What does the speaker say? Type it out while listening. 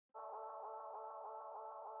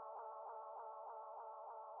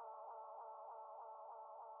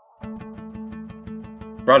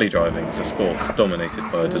Rally driving is a sport dominated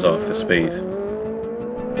by a desire for speed.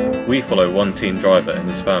 We follow one team driver and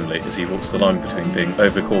his family as he walks the line between being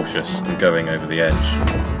overcautious and going over the edge.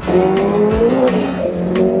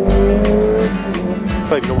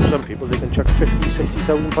 I know some people, they can chuck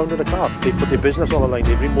 £50,000–60,000 at a car. They put their business on the line,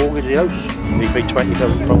 they remortgage their house. They pay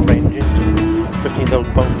 £20,000 for engines and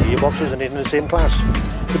 £15,000 for gearboxes, and they're in the same class.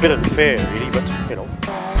 It's a bit unfair really, but you know.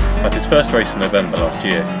 At his first race in November last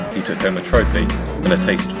year, he took home a trophy and a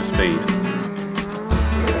taste for speed.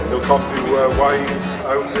 It'll cost you wives,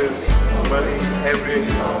 houses, money, everything.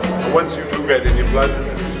 And once you do get it in your blood,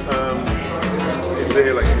 it's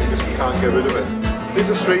there, like you just can't get rid of it. It's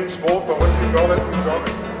a strange sport, but once you've got it, you've got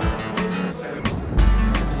it.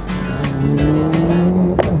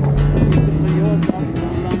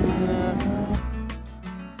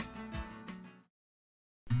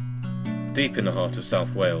 Deep in the heart of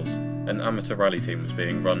South Wales, an amateur rally team is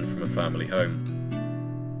being run from a family home.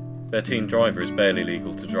 Their team driver is barely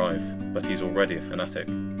legal to drive, but he's already a fanatic.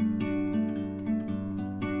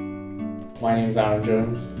 My name's Aaron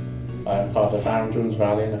Jones. I'm part of Aaron Jones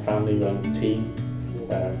Rally and a family-run team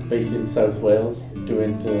based in South Wales,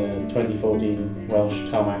 doing the 2014 Welsh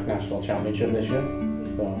Tarmac National Championship this year,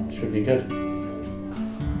 so it should be good.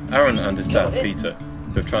 Aaron and his dad, Peter,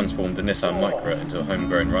 have transformed a Nissan Micra into a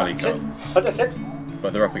homegrown rally car,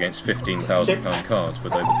 but they're up against £15,000 cars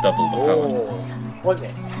with over double the power. Was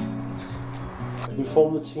it? We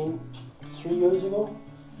formed the team 3 years ago?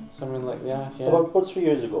 Something like that, yeah. About 3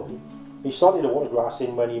 years ago. He started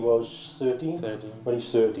autograssing when he was 13. When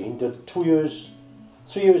he's 13, did 3 years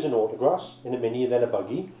in autograss, in a mini, then a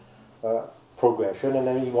buggy, progression, and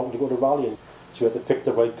then he wanted to go to rallying. So he had to pick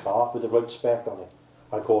the right car with the right spec on it,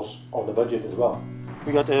 and of course on the budget as well.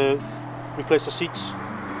 We got to replace the seats,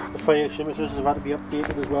 the fire extinguishers have had to be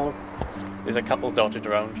updated as well. There's a couple dotted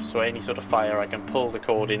around, so any sort of fire I can pull the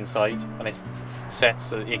cord inside and it sets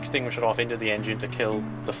the extinguisher off into the engine to kill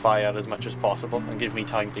the fire as much as possible and give me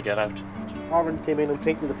time to get out. Aaron came in and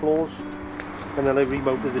painted the floors, and then I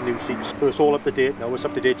remounted the new seats. So it's all up to date now, it's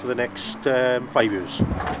up to date for the next 5 years.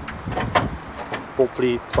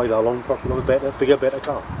 Hopefully by that long we'll have a better, bigger, better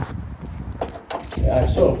car. I've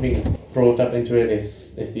sort of been brought up into it,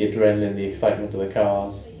 it's the adrenaline, the excitement of the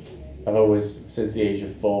cars. I've always, since the age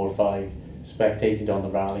of 4 or 5, spectated on the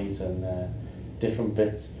rallies and different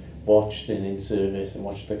bits, watched and in service and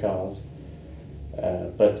watched the cars.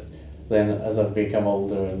 But then as I've become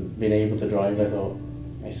older and been able to drive, I thought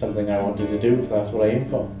it's something I wanted to do, so that's what I aim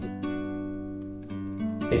for.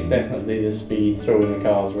 It's definitely the speed, throwing the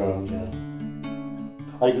cars around, you know.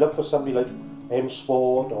 I'd look for somebody like M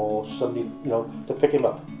Sport or somebody, you know, to pick him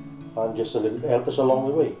up and just help us along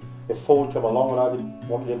the way. If Ford come along and I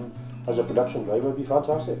wanted him as a production driver, it'd be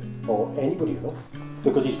fantastic. Or anybody, you know,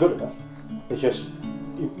 because he's good enough. It's just,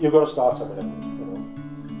 you've got to start somewhere, you know.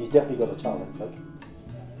 He's definitely got a talent, like.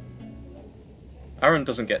 Aaron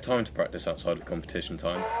doesn't get time to practice outside of competition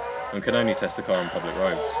time and can only test the car on public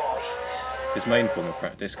roads. His main form of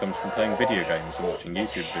practice comes from playing video games and watching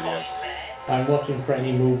YouTube videos. I'm watching for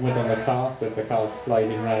any movement on the car, so if the car's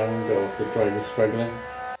sliding around or if the driver's struggling.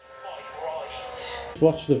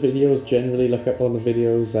 Watch the videos, generally look up on the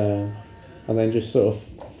videos and then just sort of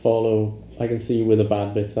follow. I can see where the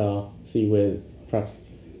bad bits are, see where perhaps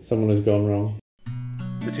someone has gone wrong.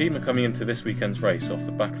 The team are coming into this weekend's race off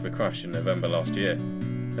the back of a crash in November last year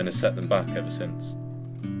and has set them back ever since.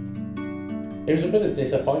 It was a bit of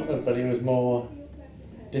disappointment, but it was more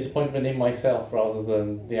disappointment in myself rather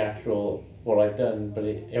than the actual what I'd done, but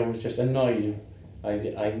it was just annoyed.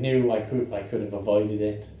 I knew I could have avoided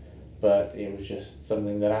it, but it was just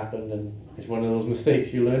something that happened, and it's one of those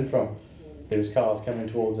mistakes you learn from. There was cars coming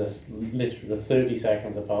towards us literally 30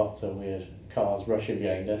 seconds apart, so we had cars rushing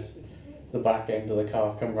behind us. The back end of the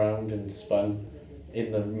car come round and spun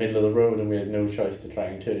in the middle of the road, and we had no choice to try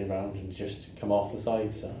and turn it around and just come off the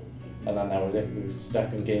side. So, and then that was it, we were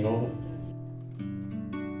stuck and game over.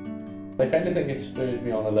 I kind of think it spurred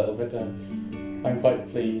me on a little bit. I'm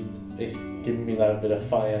quite pleased. It's given me that bit of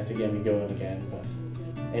fire to get me going again, but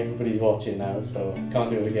everybody's watching now, so can't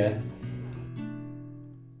do it again.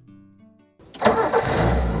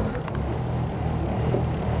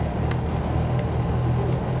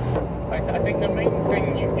 I think the main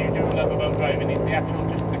thing you do love about driving is the actual,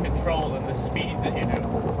 just the control and the speeds that you do.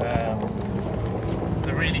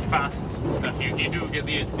 The really fast stuff, you do get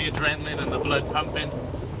the adrenaline and the blood pumping.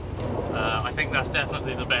 I think that's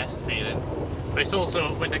definitely the best feeling. But it's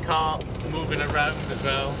also with the car moving around as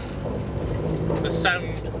well. The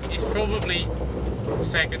sound is probably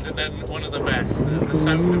second to none, one of the best. The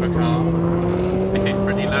sound of a car. This is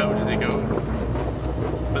pretty loud as it goes.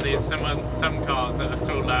 but there's some cars that are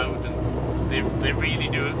so loud and they really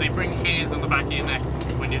do, they bring hairs on the back of your neck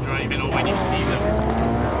when you're driving or when you see them.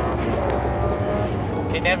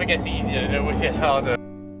 It never gets easier, it always gets harder.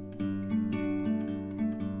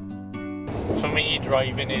 For me,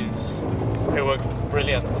 driving is pure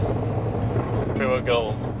brilliance, pure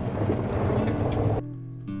gold.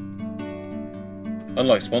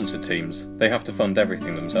 Unlike sponsored teams, they have to fund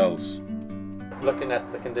everything themselves. Looking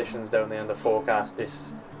at the conditions down there in the forecast,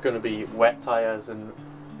 it's going to be wet tyres, and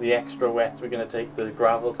the extra wet we're going to take the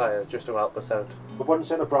gravel tyres just to help us out. One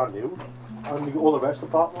set of brand new, and all the rest are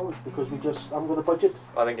part knowledge because we just haven't got a budget.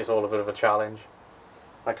 I think it's all a bit of a challenge.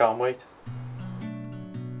 I can't wait.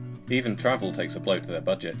 Even travel takes a blow to their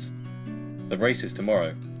budget. The race is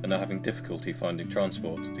tomorrow, and they're having difficulty finding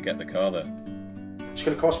transport to get the car there. It's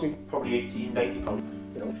going to cost me probably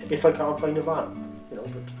 £80–90, you know, if I can't find a van, you know,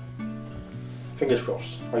 but fingers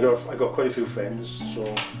crossed. I got quite a few friends, so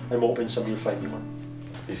I'm hoping somebody will find me one.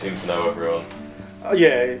 You seem to know everyone.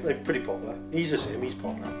 Yeah, they're pretty popular. He's the same, he's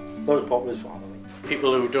popular. Not as popular as father.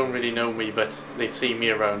 People who don't really know me but they've seen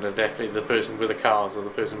me around are definitely the person with the cars or the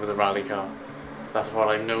person with the rally car. That's what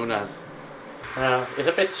I'm known as. It's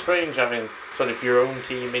a bit strange having sort of your own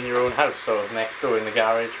team in your own house, sort of next door in the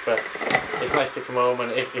garage, but it's nice to come home,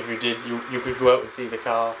 and if you did, you could go out and see the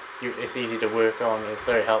car. It's easy to work on, it's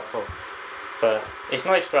very helpful. But it's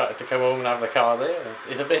nice to come home and have the car there.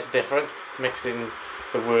 It's a bit different, mixing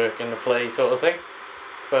the work and the play sort of thing.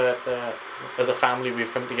 But as a family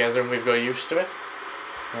we've come together and we've got used to it.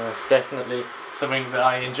 It's definitely something that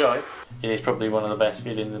I enjoy. It is probably one of the best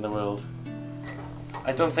feelings in the world.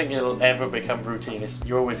 I don't think it'll ever become routine.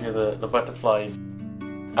 You always get the butterflies.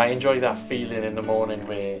 I enjoy that feeling in the morning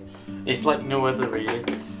where it's like no other really.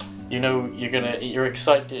 You know you're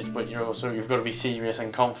excited, but you've got to be serious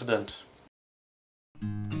and confident.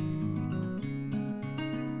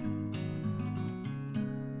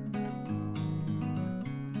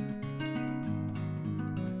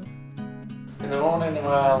 In the morning,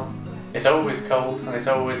 well, it's always cold and it's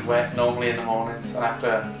always wet normally in the mornings, and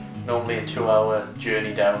after normally a 2-hour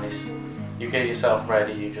journey down, you get yourself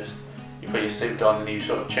ready, you put your suit on and you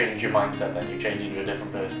sort of change your mindset, and you change into a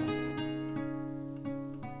different person.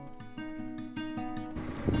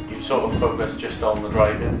 You sort of focus just on the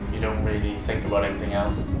driving, you don't really think about anything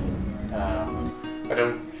else. I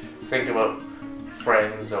don't think about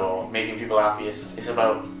friends or making people happy, it's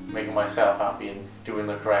about making myself happy and doing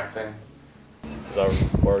the correct thing. Is I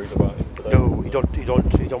worried about him today? No, he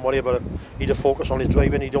don't worry about it. He just focus on his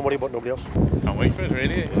driving, he don't worry about nobody else. Can't wait for it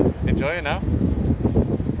really, enjoy it now.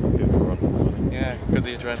 Good run. Yeah, got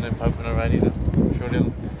the adrenaline pumping already though. I'm sure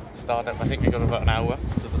he'll start up. I think we've got about an hour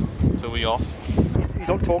till we're off. He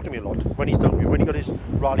don't talk to me a lot when he's done. When he got his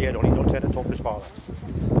rally head on, he don't tend to talk to his father.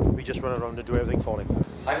 We just run around and do everything for him.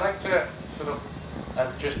 I like to sort of,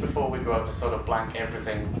 as just before we go out, to sort of blank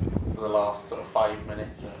everything for the last sort of 5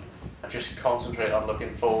 minutes. I just concentrate on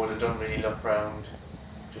looking forward and don't really look round.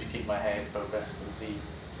 Just keep my head focused and see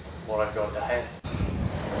what I've got ahead.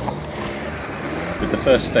 With the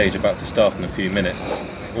first stage about to start in a few minutes,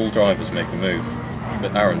 all drivers make a move,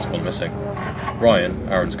 but Aaron's gone missing. Ryan,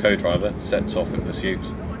 Aaron's co-driver, sets off in pursuit.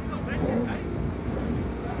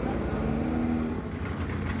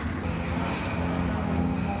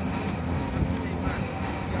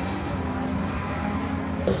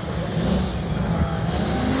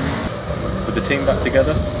 With the team back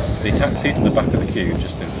together, they taxi to the back of the queue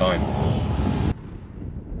just in time.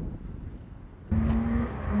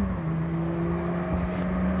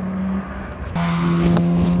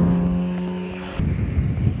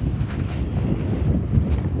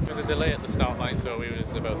 There was a delay at the start line, so we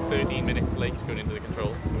was about 13 minutes late going into the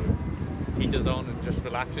control. So heaters on and just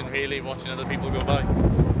relaxing really, watching other people go by.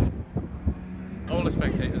 All the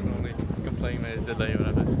spectators normally complain there's delay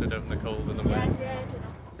whenever stood out in the cold and the wind.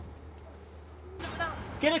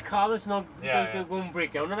 Get a car that's not going to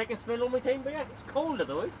break down and I can spend all my time by it. It's cold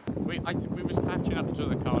otherwise. We was catching up to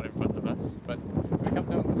the car in front of us, but we come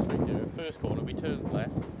down the street here, first corner, we turned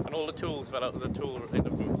left, and all the tools fell out of the tool in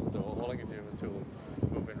the boot, so all I could do was tools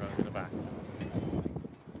moving around in the back. So.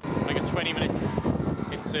 I got 20 minutes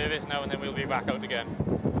in service now, and then we'll be back out again.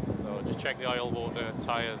 So just check the oil, water,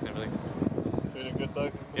 tyres and everything. Feeling good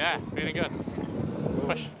though? Yeah, feeling good.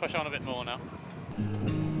 Push on a bit more now.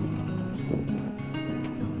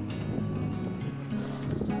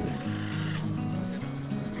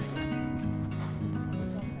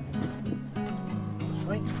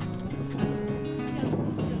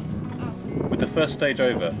 With the first stage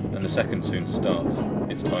over and the second soon to start,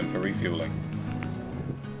 it's time for refuelling.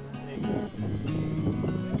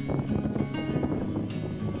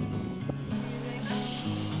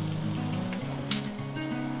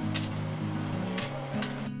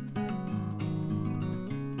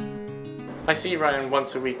 I see Ryan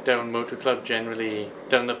once a week down Motor Club, generally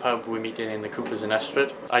down the pub we meet in the Coopers in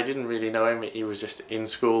Estrad. I didn't really know him, he was just in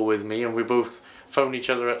school with me, and we both found each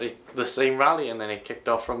other at the same rally, and then it kicked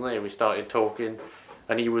off from there. We started talking,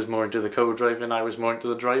 and he was more into the co-driving, I was more into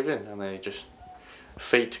the driving, and then it just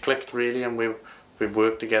fate clicked really, and we've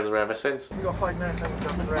worked together ever since. You got 5 minutes and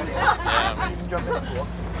jump in ready. Yeah. You can jump in if you want.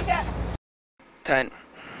 10.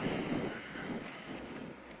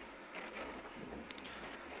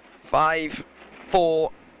 5,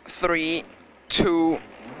 4, 3, 2,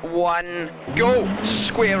 1, go!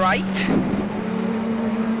 Square right.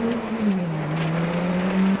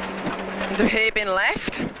 Into hairpin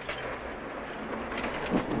left.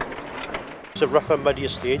 It's a rougher, muddier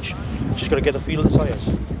stage. Just got to get the feel of the tyres.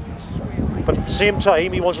 But at the same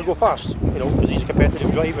time, he wants to go fast, you know, because he's a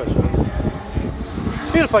competitive driver. So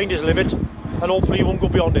he'll find his limit, and hopefully he won't go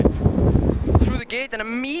beyond it. Through the gate, an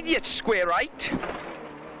immediate square right.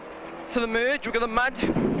 To the merge, we've got the mud.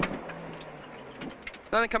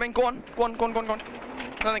 Nothing coming, go on, go on, go on, go on, go on.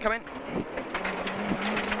 Nothing coming.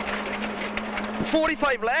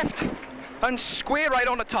 45 left, and square right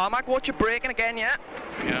on the tarmac. Watch your braking again, yeah?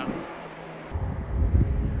 Yeah.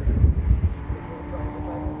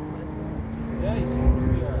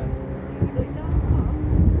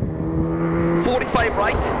 45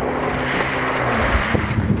 right.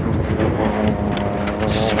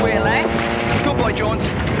 Square left. Good boy, Jones.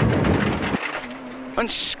 And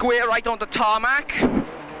square right onto tarmac.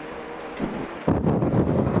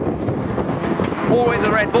 All the way to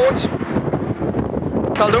the red boards.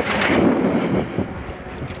 Well done.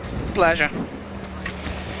 Pleasure.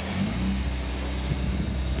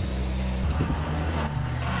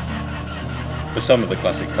 For some of the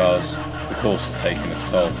classic cars, the course has taken its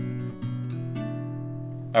toll.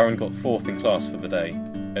 Aaron got 4th in class for the day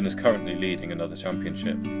and is currently leading another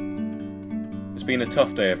championship. It's been a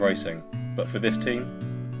tough day of racing, but for this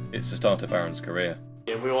team, it's the start of Aaron's career.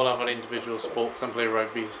 Yeah, we all have our individual sports, some play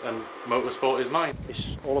rugby, and motorsport is mine.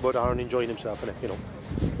 It's all about Aaron enjoying himself, innit, you know.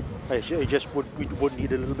 We would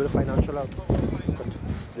need a little bit of financial help. But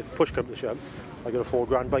if push comes to shove, I got a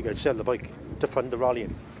 £4 bike, I'd sell the bike to fund the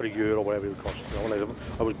rallying for a year or whatever it would cost. You know,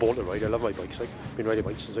 I was born to ride, I love my bikes, I've been riding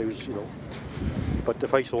bikes since I was, you know. But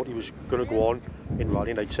if I thought he was going to go on in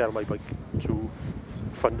rallying, I'd sell my bike to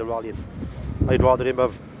fund the rallying. I'd rather him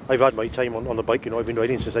have, I've had my time on the bike, you know, I've been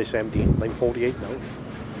riding since I was 17, I'm 48 now.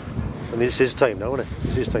 And it's his time now, isn't it?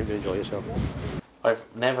 It's his time to enjoy yourself. I've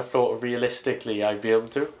never thought realistically I'd be able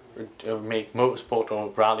to make motorsport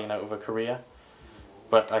or rallying out of a career.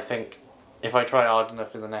 But I think if I try hard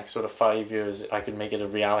enough in the next sort of 5 years, I can make it a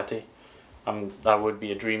reality. And that would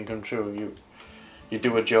be a dream come true. You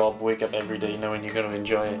do a job, wake up every day knowing you're going to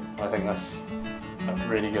enjoy it. I think that's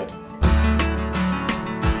really good.